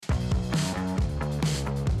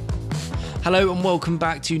Hello and welcome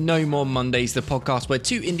back to No More Mondays, the podcast where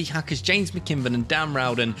two indie hackers, James McKinven and Dan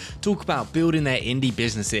Rowden, talk about building their indie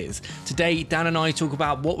businesses. Today, Dan and I talk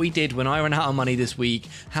about what we did when I ran out of money this week,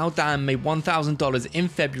 how Dan made $1,000 in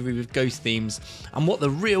February with ghost themes, and what the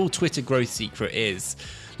real Twitter growth secret is.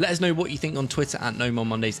 Let us know what you think on Twitter at No More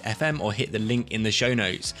Mondays FM or hit the link in the show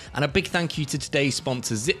notes. And a big thank you to today's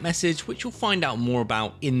sponsor, ZipMessage, which you'll find out more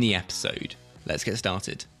about in the episode. Let's get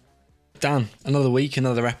started. Dan, another week,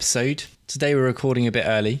 another episode. Today we're recording a bit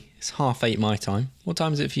early. It's 8:30 my time. What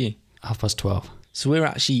time is it for you? 12:30. So we're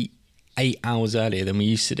actually 8 hours earlier than we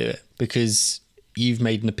used to do it because you've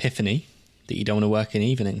made an epiphany that you don't want to work in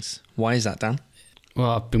evenings. Why is that, Dan?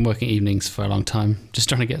 Well, I've been working evenings for a long time, just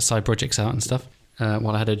trying to get side projects out and stuff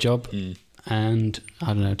while I had a job. And I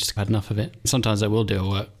don't know, just had enough of it. Sometimes I will do a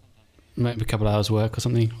work, maybe a couple of hours work or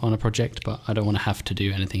something on a project, but I don't want to have to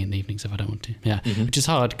do anything in the evenings if I don't want to. Yeah, Which is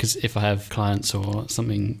hard because if I have clients or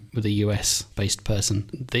something with a US based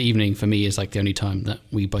person, the evening for me is like the only time that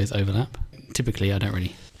we both overlap. Typically, I don't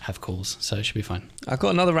really have calls, so it should be fine. I've got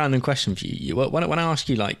another random question for you. When I ask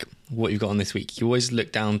you like what you've got on this week, you always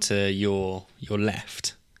look down to your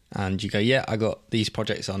left and you go, yeah, I got these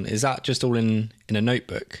projects on. Is that just all in a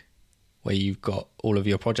notebook where you've got all of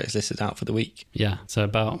your projects listed out for the week? Yeah, so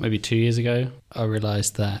about maybe 2 years ago, I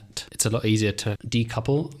realised that it's a lot easier to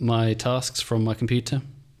decouple my tasks from my computer.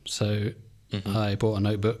 So I bought a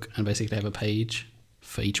notebook and basically have a page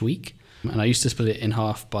for each week. And I used to split it in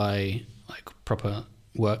half by like proper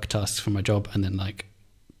work tasks for my job and then like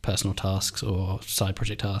personal tasks or side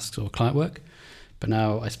project tasks or client work. But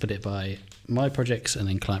now I split it by my projects and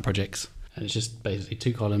then client projects. And it's just basically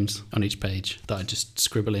 2 columns on each page that I just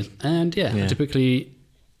scribble in. And I typically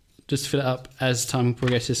just fill it up as time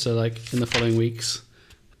progresses. So like in the following weeks.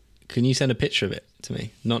 Can you send a picture of it to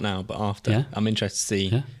me? Not now, but after. Yeah. I'm interested to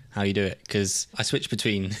see how you do it because I switch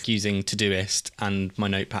between using Todoist and my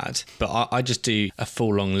notepad. But I just do a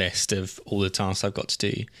full long list of all the tasks I've got to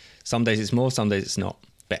do. Some days it's more, some days it's not.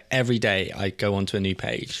 But every day I go onto a new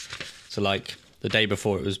page. So like the day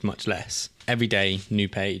before it was much less. Every day, new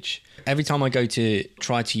page. Every time I go to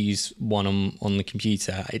try to use one on the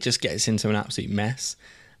computer, it just gets into an absolute mess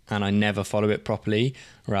and I never follow it properly.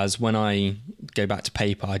 Whereas when I go back to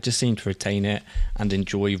paper, I just seem to retain it and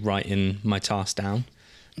enjoy writing my tasks down.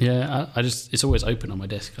 Yeah, it's always open on my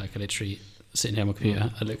desk. Like I literally sitting here on my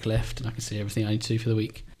computer, I look left and I can see everything I need to do for the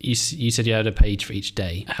week. You said you had a page for each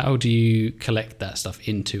day. How do you collect that stuff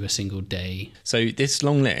into a single day? So this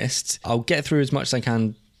long list, I'll get through as much as I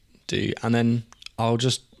can do and then I'll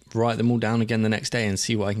just write them all down again the next day and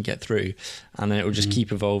see what I can get through, and then it will just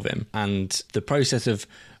keep evolving. And the process of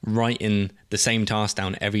writing the same task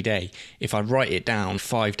down every day, if I write it down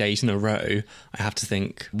 5 days in a row, I have to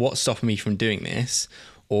think, what's stopping me from doing this,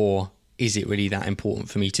 or is it really that important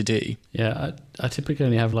for me to do? Yeah, I typically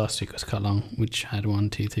only have last week was quite long, which had 1,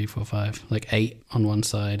 2, 3, 4, 5, like 8 on one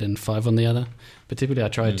side and 5 on the other. But typically I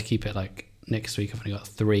tried to keep it like next week I've only got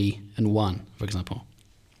 3 and 1, for example.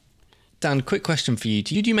 Dan, quick question for you.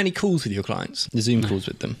 Do you do many calls with your clients? The Zoom calls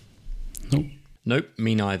with them? Nope,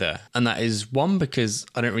 me neither. And that is 1, because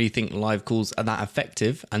I don't really think live calls are that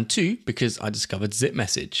effective, and 2, because I discovered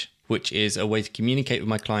ZipMessage, which is a way to communicate with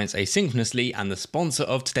my clients asynchronously, and the sponsor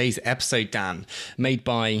of today's episode, Dan, made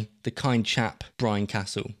by the kind chap, Brian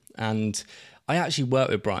Castle. And I actually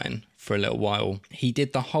worked with Brian for a little while. He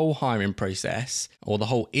did the whole hiring process, or the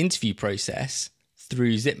whole interview process,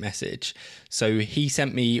 through ZipMessage. So he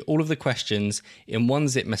sent me all of the questions in one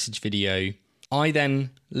ZipMessage video. I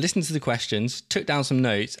then listened to the questions, took down some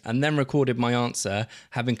notes, and then recorded my answer,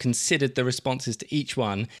 having considered the responses to each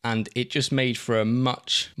one. And it just made for a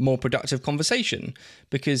much more productive conversation,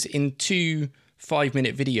 because in 2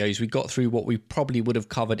 5-minute videos, we got through what we probably would have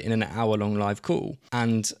covered in an hour-long live call.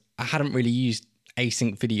 And I hadn't really used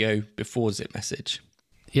async video before ZipMessage.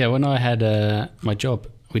 Yeah, when I had my job,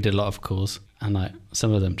 we did a lot of calls, and like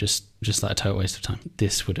some of them just like a total waste of time.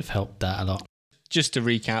 This would have helped that a lot. Just to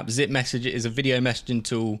recap, ZipMessage is a video messaging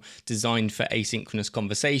tool designed for asynchronous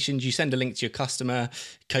conversations. You send a link to your customer,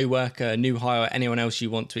 co-worker, new hire, anyone else you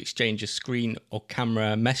want to exchange your screen or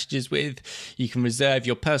camera messages with. You can reserve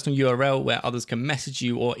your personal URL where others can message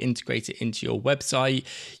you or integrate it into your website.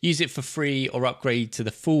 Use it for free or upgrade to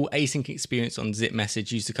the full async experience on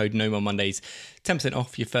ZipMessage. Use the code NOMOREMondays, 10%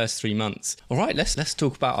 off your first 3 months. All right, let's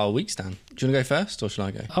talk about our week, Stan. Do you want to go first or shall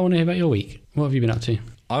I go? I want to hear about your week. What have you been up to?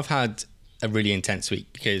 I've had a really intense week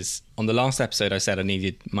because on the last episode I said I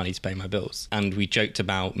needed money to pay my bills, and we joked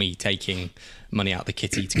about me taking money out of the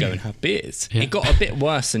kitty to go and have beers. It got a bit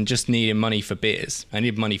worse than just needing money for beers. I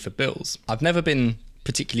needed money for bills. I've never been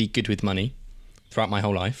particularly good with money, throughout my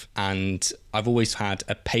whole life, and I've always had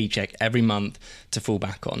a paycheck every month to fall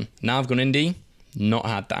back on. Now I've gone indie, not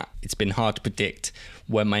had that. It's been hard to predict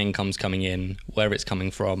when my income's coming in, where it's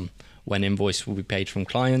coming from, when invoice will be paid from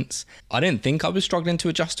clients. I didn't think I was struggling to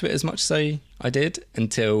adjust to it as much as I did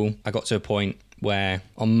until I got to a point where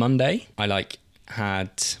on Monday I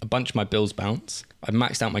had a bunch of my bills bounce. I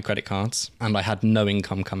maxed out my credit cards and I had no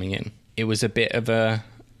income coming in. It was a bit of a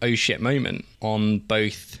oh shit moment on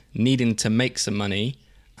both needing to make some money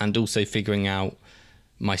and also figuring out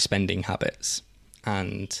my spending habits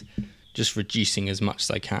and just reducing as much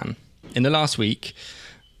as I can. In the last week,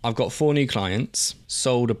 I've got 4 new clients,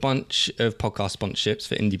 sold a bunch of podcast sponsorships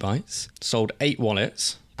for Indie Bites, sold 8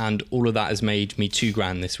 wallets, and all of that has made me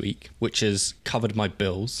 $2,000 this week, which has covered my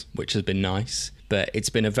bills, which has been nice. But it's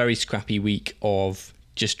been a very scrappy week of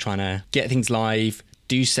just trying to get things live,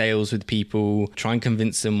 do sales with people, try and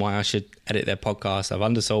convince them why I should edit their podcast. I've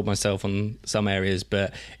undersold myself on some areas,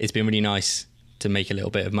 but it's been really nice to make a little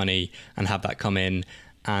bit of money and have that come in.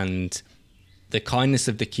 And the kindness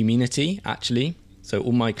of the community, actually. So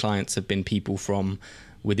all my clients have been people from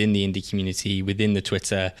within the indie community, within the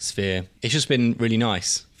Twitter sphere. It's just been really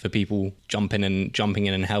nice for people jumping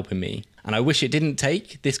in and helping me. And I wish it didn't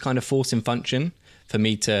take this kind of forcing function for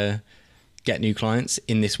me to get new clients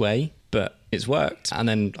in this way, but it's worked. And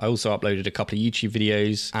then I also uploaded a couple of YouTube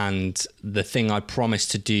videos, and the thing I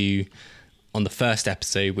promised to do on the first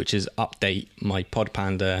episode, which is update my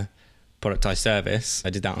PodPanda productized service.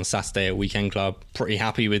 I did that on Saturday at Weekend Club. Pretty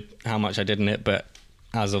happy with how much I did in it, but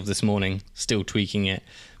as of this morning, still tweaking it.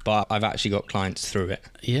 But I've actually got clients through it.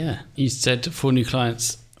 Yeah. You said 4 new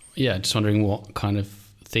clients. Yeah, just wondering what kind of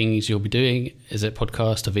things you'll be doing. Is it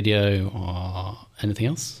podcast or video or anything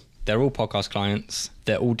else? They're all podcast clients.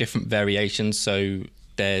 They're all different variations. So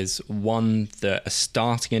there's one that are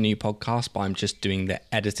starting a new podcast, but I'm just doing the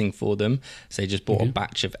editing for them. So they just bought a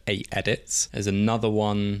batch of 8 edits. There's another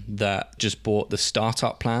one that just bought the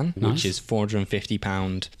startup plan, which is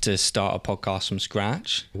 £450 to start a podcast from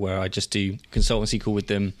scratch, where I just do consultancy call with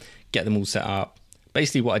them, get them all set up.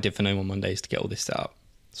 Basically what I did for No More Mondays to get all this set up.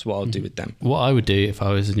 That's what I'll do with them. What I would do if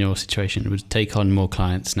I was in your situation would take on more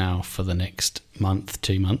clients now for the next month,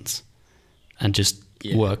 2 months, and just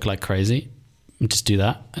work like crazy. Just do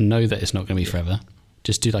that and know that it's not going to be forever.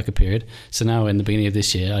 Just do like a period. So now in the beginning of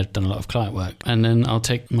this year, I've done a lot of client work, and then I'll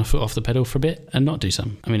take my foot off the pedal for a bit and not do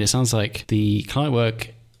some. I mean, it sounds like the client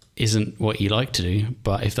work isn't what you like to do,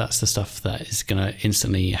 but if that's the stuff that is going to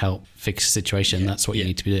instantly help fix a situation, that's what you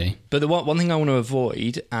need to be doing. But the one thing I want to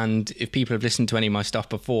avoid, and if people have listened to any of my stuff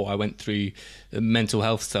before, I went through mental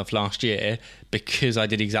health stuff last year because I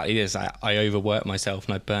did exactly this. I overworked myself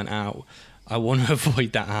and I burnt out. I want to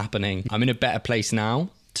avoid that happening. I'm in a better place now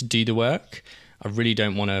to do the work. I really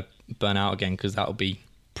don't want to burn out again because that would be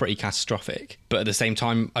pretty catastrophic. But at the same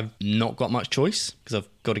time, I've not got much choice because I've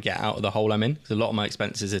got to get out of the hole I'm in. Because a lot of my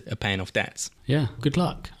expenses are paying off debts. Yeah, good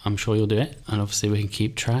luck. I'm sure you'll do it. And obviously we can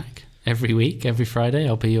keep track every week, every Friday.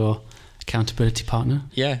 I'll be your accountability partner.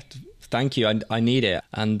 Yeah, thank you. I need it.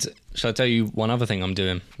 And shall I tell you one other thing I'm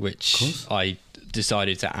doing, which I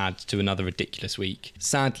decided to add to another ridiculous week.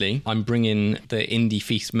 Sadly, I'm bringing the Indie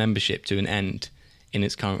Feast membership to an end in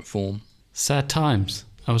its current form. Sad times.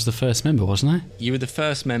 I was the first member, wasn't I? You were the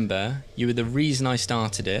first member. You were the reason I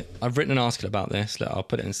started it. I've written an article about this. Look, I'll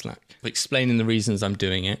put it in Slack, explaining the reasons I'm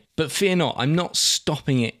doing it. But fear not, I'm not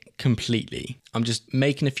stopping it completely. I'm just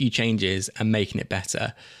making a few changes and making it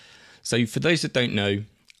better. So for those that don't know,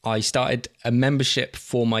 I started a membership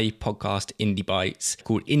for my podcast Indie Bites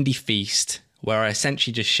called Indie Feast, where I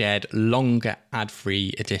essentially just shared longer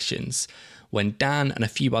ad-free editions. When Dan and a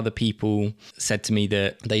few other people said to me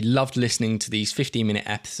that they loved listening to these 15-minute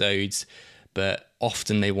episodes, but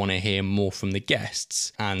often they want to hear more from the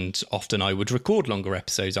guests. And often I would record longer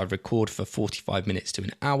episodes. I'd record for 45 minutes to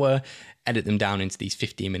an hour, edit them down into these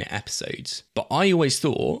 15-minute episodes. But I always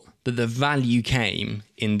thought that the value came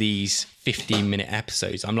in these 15-minute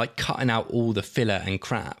episodes. I'm like cutting out all the filler and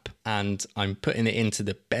crap, and I'm putting it into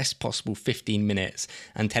the best possible 15 minutes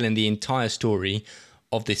and telling the entire story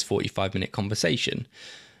of this 45-minute conversation.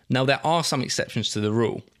 Now, there are some exceptions to the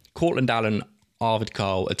rule. Cortland Allen, Arvid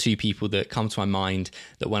Carl are 2 people that come to my mind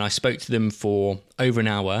that when I spoke to them for over an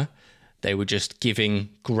hour, they were just giving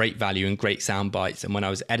great value and great sound bites. And when I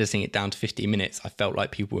was editing it down to 15 minutes, I felt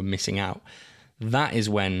like people were missing out. That is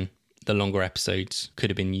when the longer episodes could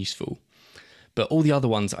have been useful. But all the other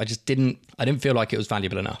ones, I didn't feel like it was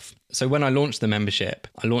valuable enough. So when I launched the membership,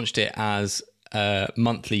 I launched it as a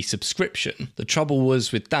monthly subscription. The trouble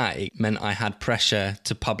was with that, it meant I had pressure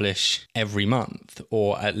to publish every month,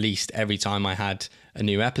 or at least every time I had a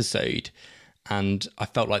new episode. And I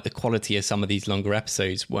felt like the quality of some of these longer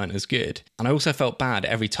episodes weren't as good. And I also felt bad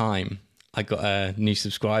every time I got a new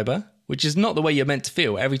subscriber, which is not the way you're meant to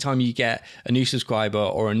feel. Every time you get a new subscriber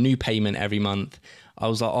or a new payment every month, I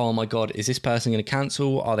was like, oh my God, is this person going to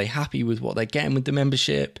cancel? Are they happy with what they're getting with the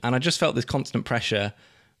membership? And I just felt this constant pressure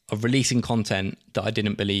of releasing content that I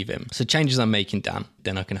didn't believe in. So changes I'm making, Dan,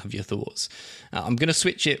 then I can have your thoughts. I'm going to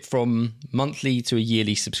switch it from monthly to a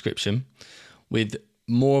yearly subscription with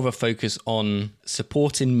more of a focus on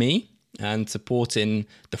supporting me and supporting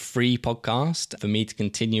the free podcast for me to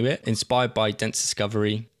continue it, inspired by Dense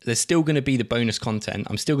Discovery. There's still going to be the bonus content.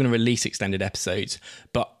 I'm still going to release extended episodes,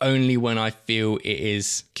 but only when I feel it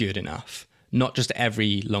is good enough. Not just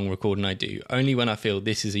every long recording I do, only when I feel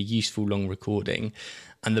this is a useful long recording.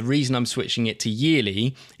 And the reason I'm switching it to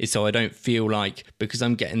yearly is so I don't feel like, because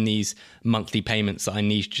I'm getting these monthly payments, that I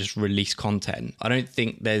need to just release content. I don't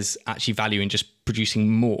think there's actually value in just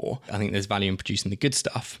producing more. I think there's value in producing the good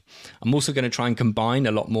stuff. I'm also going to try and combine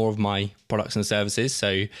a lot more of my products and services.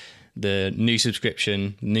 So the new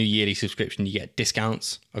subscription, new yearly subscription, you get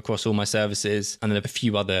discounts across all my services, and then a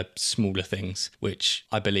few other smaller things, which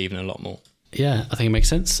I believe in a lot more. Yeah, I think it makes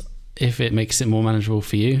sense. If it makes it more manageable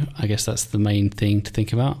for you, I guess that's the main thing to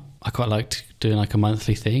think about. I quite liked doing like a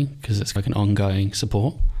monthly thing because it's like an ongoing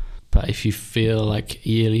support. But if you feel like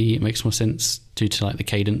yearly it makes more sense due to like the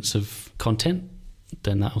cadence of content,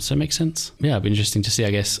 then that also makes sense. Yeah, it'd be interesting to see,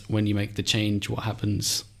 I guess, when you make the change, what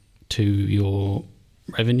happens to your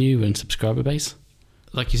revenue and subscriber base.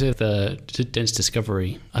 Like you said, the Dense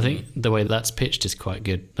Discovery, I think the way that's pitched is quite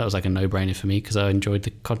good. That was like a no-brainer for me because I enjoyed the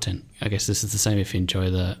content. I guess this is the same if you enjoy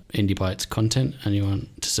the Indie Bites content and you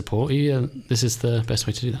want to support you. This is the best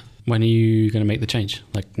way to do that. When are you going to make the change?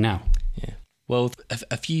 Like now? Yeah. Well,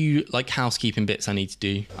 a few like housekeeping bits I need to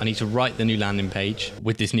do. I need to write the new landing page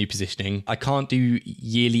with this new positioning. I can't do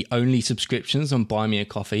yearly only subscriptions on Buy Me a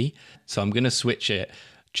Coffee. So I'm going to switch it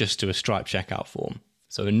just to a Stripe checkout form.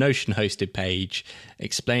 So a Notion hosted page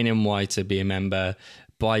explaining why to be a member,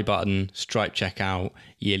 buy button, Stripe checkout,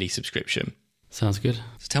 yearly subscription. Sounds good.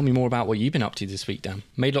 So tell me more about what you've been up to this week, Dan.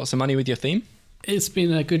 Made lots of money with your theme? It's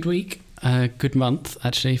been a good week, a good month,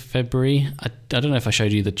 actually, February. I don't know if I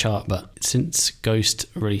showed you the chart, but since Ghost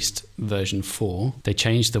released version 4, they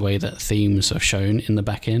changed the way that themes are shown in the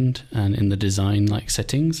back end and in the design like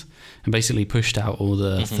settings, and basically pushed out all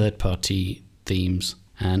the third-party themes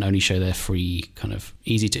and only show their free kind of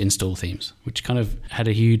easy to install themes, which kind of had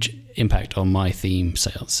a huge impact on my theme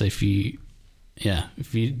sales. So if you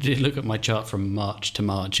did look at my chart from March to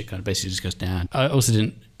March, it kind of basically just goes down. I also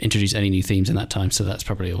didn't introduce any new themes in that time, so that's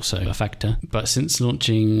probably also a factor. But since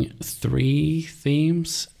launching 3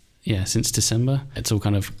 themes, since December, it's all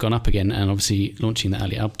kind of gone up again. And obviously launching the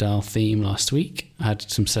Ali Abdaal theme last week, I had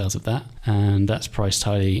some sales of that, and that's priced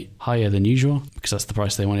higher than usual because that's the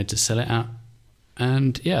price they wanted to sell it at.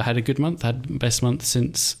 And I had a good month. I had best month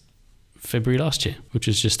since February last year, which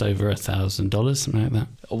was just over $1,000, something like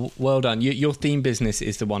that. Well done. Your theme business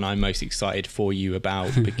is the one I'm most excited for you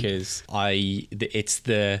about because it's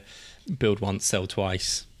the build once, sell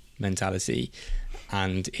twice mentality.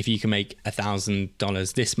 And if you can make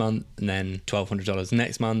 $1,000 this month and then $1,200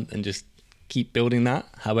 next month and just keep building that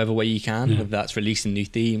however way you can, whether that's releasing new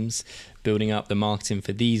themes, building up the marketing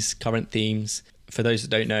for these current themes. For those that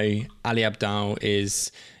don't know, Ali Abdaal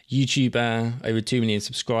is YouTuber, over 2 million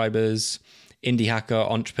subscribers, indie hacker,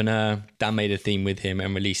 entrepreneur. Dan made a theme with him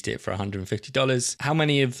and released it for $150. How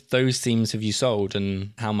many of those themes have you sold,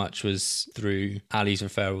 and how much was through Ali's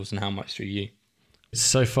referrals and how much through you?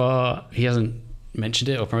 So far, he hasn't mentioned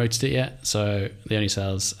it or promoted it yet. So the only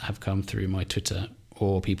sales have come through my Twitter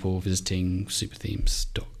or people visiting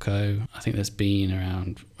superthemes.co. I think there's been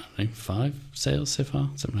around 5 sales so far,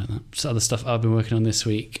 something like that. So other stuff I've been working on this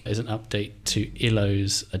week is an update to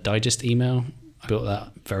Illo's digest email. I built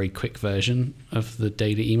that very quick version of the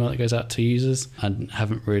daily email that goes out to users and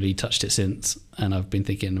haven't really touched it since. And I've been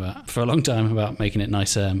thinking for a long time about making it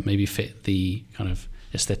nicer, maybe fit the kind of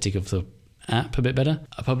aesthetic of the app a bit better.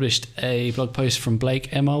 I published a blog post from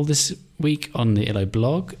Blake Emil this week on the Illo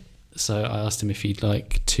blog. So I asked him if he'd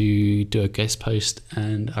like to do a guest post,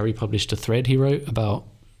 and I republished a thread he wrote about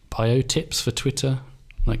bio tips for Twitter,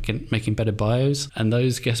 like making better bios. And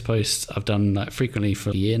those guest posts I've done like frequently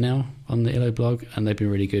for a year now on the Illo blog, and they've been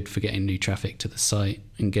really good for getting new traffic to the site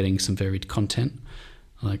and getting some varied content.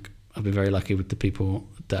 Like I've been very lucky with the people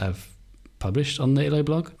that have published on the Illo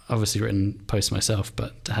blog. Obviously written posts myself,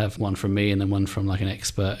 but to have one from me and then one from like an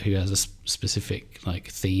expert who has a specific like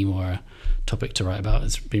theme or a topic to write about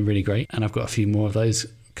has been really great. And I've got a few more of those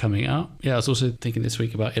coming up. Yeah, I was also thinking this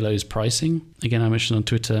week about Illo's pricing. Again, I mentioned on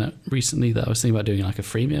Twitter recently that I was thinking about doing like a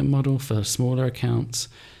freemium model for smaller accounts.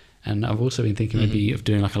 And I've also been thinking maybe of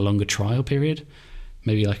doing like a longer trial period,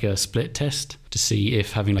 maybe like a split test to see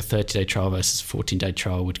if having a 30-day trial versus 14-day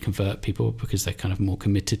trial would convert people because they're kind of more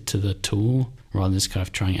committed to the tool rather than just kind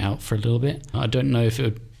of trying it out for a little bit. I don't know if it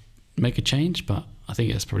would make a change, but I think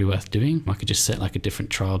it's probably worth doing. I could just set like a different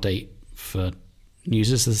trial date for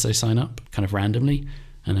users as they sign up kind of randomly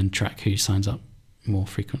and then track who signs up more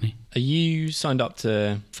frequently. Are you signed up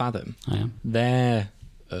to Fathom? I am. Their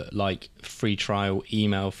like free trial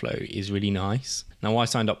email flow is really nice. Now I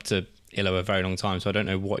signed up to Illo a very long time, so I don't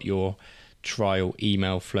know what your trial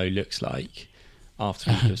email flow looks like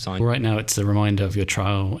after you've signed. Right now it's a reminder of your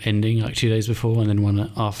trial ending like 2 days before and then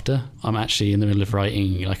one after. I'm actually in the middle of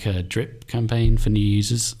writing like a drip campaign for new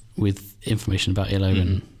users with information about Illo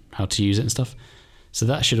and how to use it and stuff. So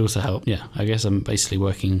that should also help. Yeah, I guess I'm basically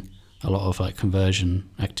working a lot of like conversion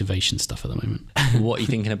activation stuff at the moment. What are you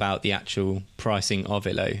thinking about the actual pricing of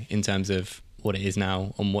Illo in terms of what it is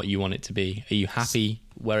now and what you want it to be? Are you happy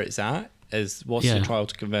where it's at? What's the trial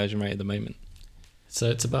to conversion rate at the moment? So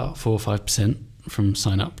it's about 4 or 5% from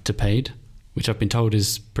sign up to paid, which I've been told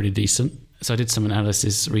is pretty decent. So I did some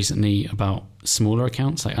analysis recently about smaller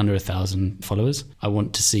accounts, like under 1,000 followers. I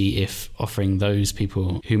want to see if offering those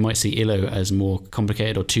people who might see Illo as more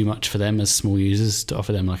complicated or too much for them as small users to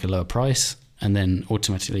offer them like a lower price and then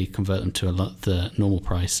automatically convert them to the normal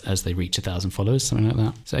price as they reach 1,000 followers, something like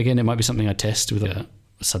that. So again, it might be something I test with a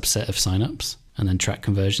subset of signups and then track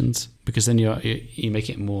conversions, because then you make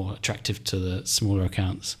it more attractive to the smaller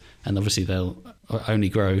accounts, and obviously they'll only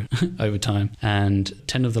grow over time. And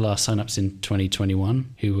 10 of the last signups in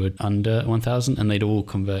 2021 who were under 1,000, and they'd all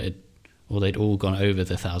converted, or they'd all gone over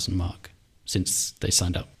the 1,000 mark since they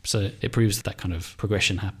signed up. So it proves that kind of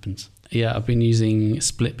progression happens. Yeah, I've been using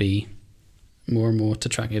SplitBee more and more to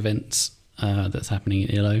track events that's happening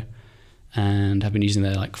in Illo, and have been using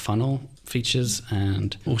their like funnel features,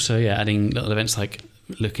 and also adding little events like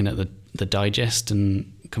looking at the digest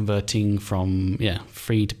and converting from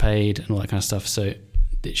free to paid and all that kind of stuff. So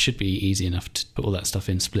it should be easy enough to put all that stuff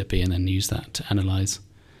in SplitBee and then use that to analyze.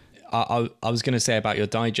 I was going to say about your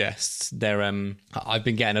digests, I've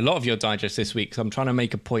been getting a lot of your digests this week, so I'm trying to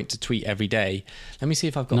make a point to tweet every day. Let me see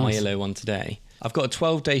if I've got my Illo one today. I've got a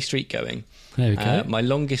 12-day streak going. There we go. My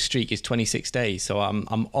longest streak is 26 days, so I'm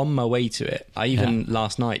on my way to it. I even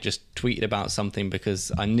last night just tweeted about something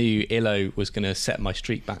because I knew Illo was going to set my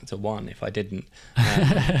streak back to 1 if I didn't.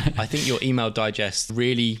 I think your email digest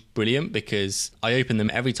really brilliant because I open them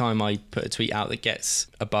every time I put a tweet out that gets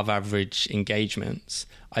above average engagements.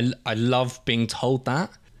 I love being told that.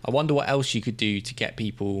 I wonder what else you could do to get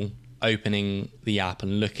people opening the app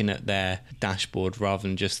and looking at their dashboard rather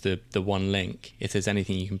than just the one link, if there's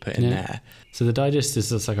anything you can put in there. So the digest is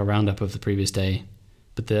just like a roundup of the previous day,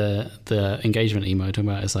 but the engagement email I'm talking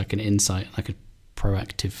about is like an insight, like a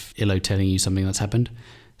proactive Illo telling you something that's happened.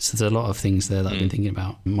 So there's a lot of things there that I've been thinking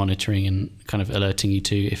about monitoring and kind of alerting you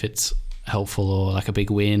to if it's helpful or like a big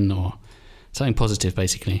win or something positive,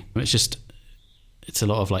 basically. It's a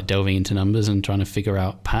lot of like delving into numbers and trying to figure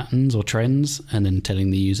out patterns or trends and then telling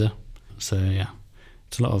the user. So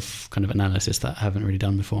it's a lot of kind of analysis that I haven't really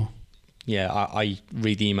done before. Yeah, I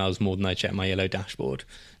read the emails more than I check my Illo dashboard.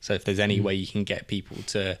 So if there's any way you can get people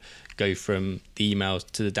to go from the emails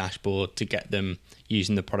to the dashboard to get them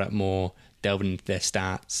using the product more, delving into their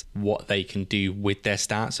stats, what they can do with their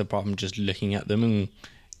stats apart from just looking at them and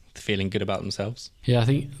feeling good about themselves. Yeah, I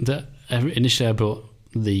think that initially I brought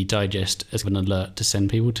the digest as an alert to send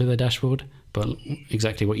people to their dashboard, but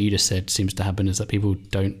exactly what you just said seems to happen is that people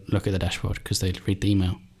don't look at the dashboard because they read the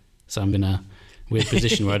email. So I'm in a weird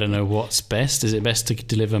position where I don't know what's best. Is it best to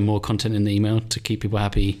deliver more content in the email to keep people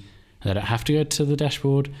happy and they don't have to go to the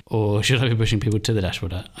dashboard, or should I be pushing people to the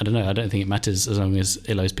dashboard? I don't know. I don't think it matters as long as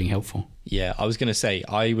Illo's being helpful. Yeah, I was going to say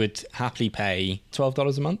I would happily pay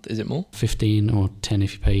 $12 a month. Is it more? 15 or 10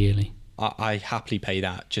 if you pay yearly. I happily pay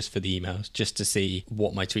that just for the emails, just to see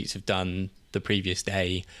what my tweets have done the previous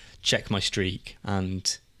day, check my streak,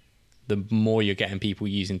 and the more you're getting people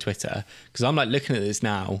using Twitter, because I'm like looking at this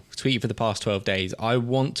now, tweet for the past 12 days, I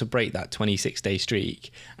want to break that 26-day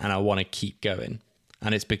streak and I want to keep going.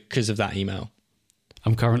 And it's because of that email.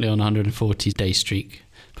 I'm currently on a 140-day streak,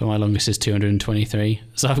 but my longest is 223.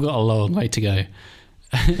 So I've got a long way to go.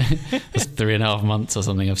 That's 3.5 months or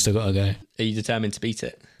something I've still got to go. Are you determined to beat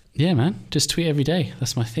it? Yeah, man. Just tweet every day.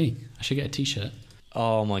 That's my thing. I should get a t-shirt.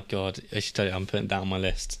 Oh my God. I should tell you, I'm putting that on my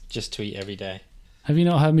list. Just tweet every day. Have you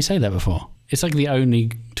not heard me say that before? It's like the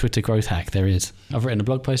only Twitter growth hack there is. I've written a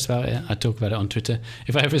blog post about it. I talk about it on Twitter.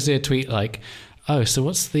 If I ever see a tweet like, oh, so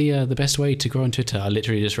what's the best way to grow on Twitter? I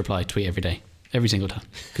literally just reply, tweet every day, every single time.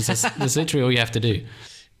 Because that's literally all you have to do.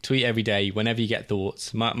 Tweet every day, whenever you get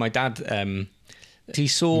thoughts. My dad, he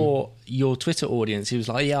saw your Twitter audience. He was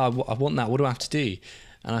like, yeah, I want that. What do I have to do?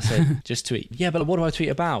 And I said, just tweet. Yeah, but what do I tweet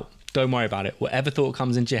about? Don't worry about it. Whatever thought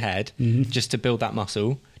comes into your head, just to build that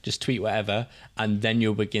muscle, just tweet whatever, and then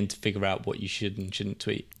you'll begin to figure out what you should and shouldn't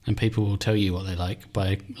tweet. And people will tell you what they like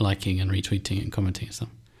by liking and retweeting and commenting and stuff.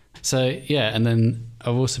 So yeah, and then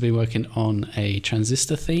I've also been working on a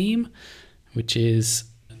Transistor theme, which is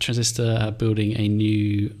Transistor building a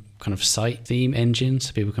new kind of site theme engine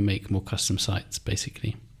so people can make more custom sites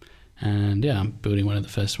basically. And yeah, I'm building one of the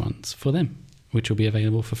first ones for them, which will be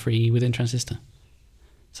available for free within Transistor.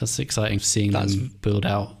 So that's exciting, seeing them build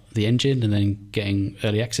out the engine and then getting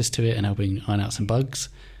early access to it and helping iron out some bugs.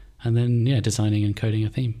 And then, yeah, designing and coding a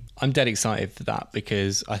theme. I'm dead excited for that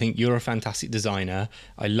because I think you're a fantastic designer.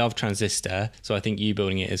 I love Transistor, so I think you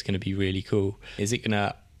building it is going to be really cool. Is it going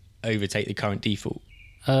to overtake the current default?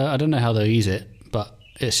 I don't know how they'll use it, but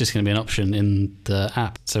it's just going to be an option in the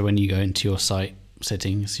app. So when you go into your site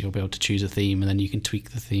settings, you'll be able to choose a theme and then you can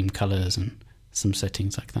tweak the theme colors and some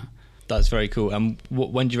settings like that. That's very cool. And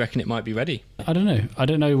when do you reckon it might be ready? I don't know. I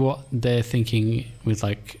don't know what they're thinking with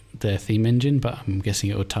like their theme engine, but I'm guessing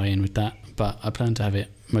it will tie in with that. But I plan to have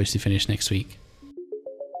it mostly finished next week.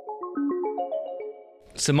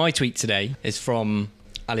 So my tweet today is from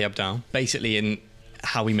Ali Abdaal, basically in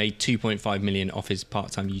how he made 2.5 million off his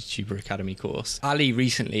part-time YouTuber Academy course. Ali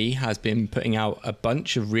recently has been putting out a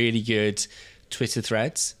bunch of really good Twitter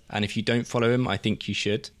threads. And if you don't follow him, I think you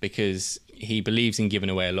should, because he believes in giving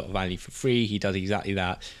away a lot of value for free. He does exactly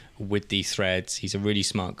that with these threads. He's a really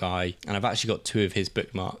smart guy. And I've actually got 2 of his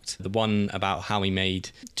bookmarked. The one about how he made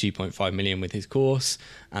 2.5 million with his course,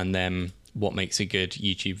 and then what makes a good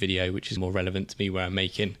YouTube video, which is more relevant to me where I'm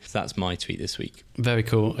making. So that's my tweet this week. Very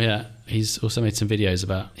cool. Yeah. He's also made some videos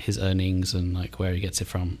about his earnings and like where he gets it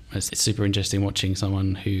from. It's super interesting watching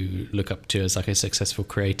someone who look up to as like a successful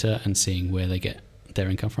creator and seeing where they get their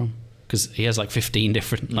income from. Because he has like 15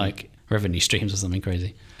 different like revenue streams or something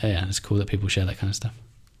crazy. Yeah, it's cool that people share that kind of stuff.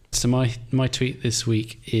 So my tweet this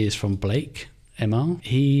week is from Blake MR.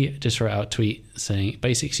 He just wrote out a tweet saying,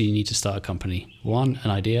 basics you need to start a company. 1, an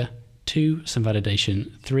idea. 2, some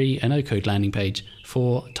validation. 3, a no-code landing page.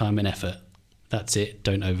 4, time and effort. That's it.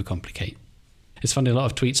 Don't overcomplicate. It's funny, a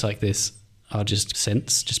lot of tweets like this are just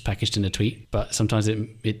sense, just packaged in a tweet, but sometimes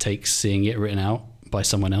it takes seeing it written out by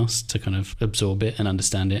someone else to kind of absorb it and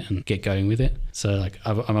understand it and get going with it. So like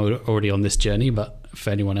I'm already on this journey, but for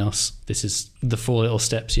anyone else, this is the 4 little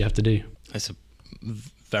steps you have to do. It's a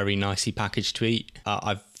very nicely packaged tweet.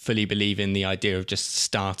 I fully believe in the idea of just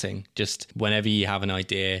starting. Just whenever you have an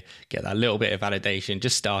idea, get that little bit of validation,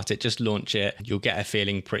 just start it, just launch it. You'll get a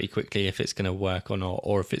feeling pretty quickly if it's going to work or not,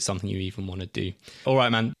 or if it's something you even want to do. All right,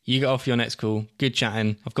 man, you get off your next call. Good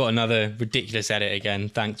chatting. I've got another ridiculous edit again.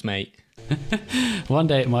 Thanks, mate. One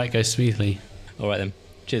day it might go smoothly. All right then.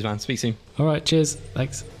 Cheers, man. Speak soon. All right. Cheers.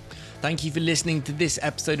 Thanks. Thank you for listening to this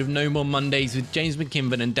episode of No More Mondays with James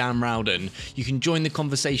McKinven and Dan Rowden. You can join the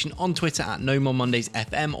conversation on Twitter at No More Mondays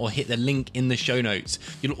FM or hit the link in the show notes.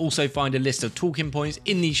 You'll also find a list of talking points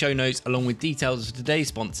in these show notes along with details of today's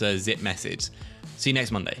sponsor, Zip Message. See you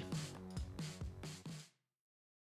next Monday.